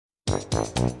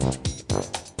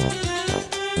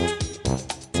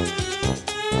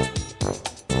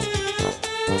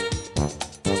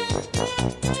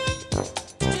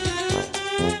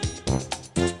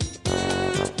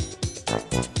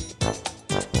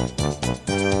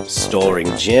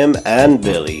Starring Jim and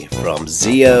Billy from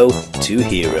Zero to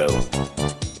Hero.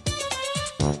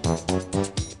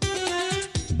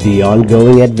 The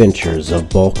ongoing adventures of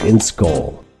Bulk and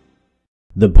Skull.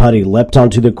 The putty leapt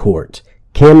onto the court.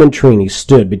 Kim and Trini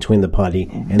stood between the putty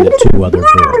and the two other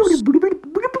girls.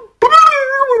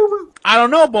 I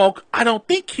don't know, Bulk. I don't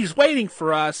think he's waiting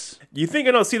for us. You think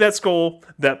I don't see that, Skull?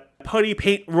 That putty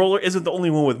paint roller isn't the only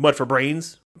one with mud for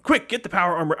brains. Quick, get the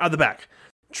power armor out of the back.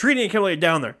 Trini and Kim lay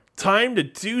down there. Time to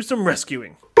do some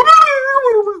rescuing.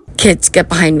 Kids, get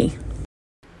behind me.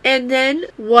 And then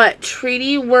what?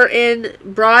 Trini, we're in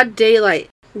broad daylight.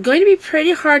 Going to be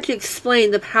pretty hard to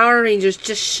explain the Power Rangers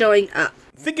just showing up.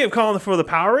 Thinking of calling for the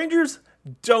Power Rangers?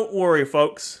 Don't worry,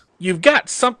 folks. You've got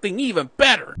something even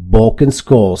better. Bulk and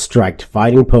Skull striked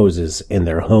fighting poses in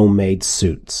their homemade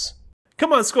suits.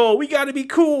 Come on, Skull, we gotta be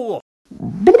cool.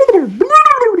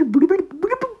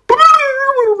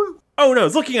 Oh no,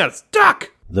 it's looking at us.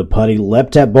 Duck! The putty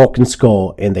leapt at Bulk and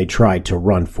Skull and they tried to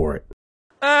run for it.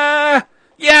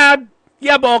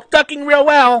 Yeah, Bulk, ducking real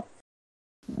well.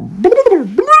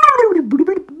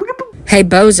 Hey,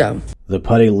 Bozo. The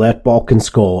putty left Bulk and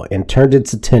Skull and turned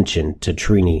its attention to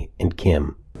Trini and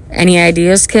Kim. Any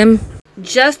ideas, Kim?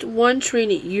 Just one,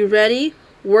 Trini. You ready?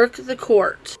 Work the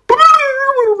court.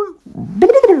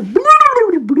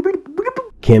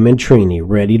 Kim and Trini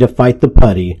ready to fight the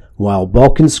putty while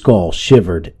Bulk and Skull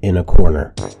shivered in a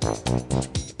corner.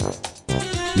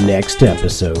 Next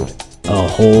episode, a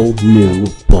whole new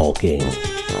ball game.